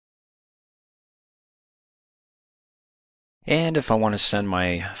And if I want to send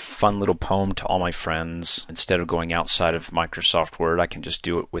my fun little poem to all my friends, instead of going outside of Microsoft Word, I can just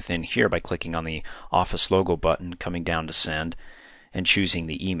do it within here by clicking on the Office logo button, coming down to send, and choosing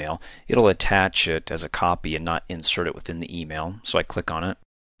the email. It'll attach it as a copy and not insert it within the email. So I click on it.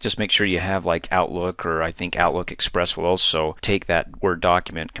 Just make sure you have like Outlook, or I think Outlook Express will also take that Word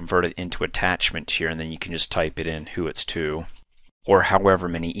document, convert it into attachment here, and then you can just type it in who it's to. Or however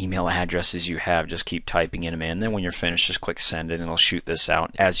many email addresses you have, just keep typing in them in. Then when you're finished, just click send and it'll shoot this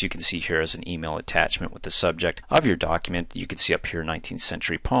out, as you can see here, as an email attachment with the subject of your document. You can see up here 19th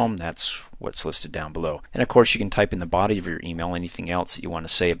century poem. That's what's listed down below. And of course you can type in the body of your email anything else that you want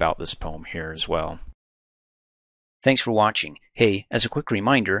to say about this poem here as well. Thanks for watching. Hey, as a quick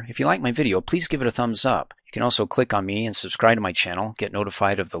reminder, if you like my video, please give it a thumbs up. You can also click on me and subscribe to my channel, get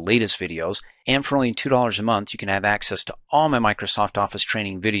notified of the latest videos, and for only $2 a month, you can have access to all my Microsoft Office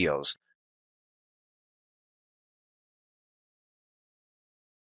training videos.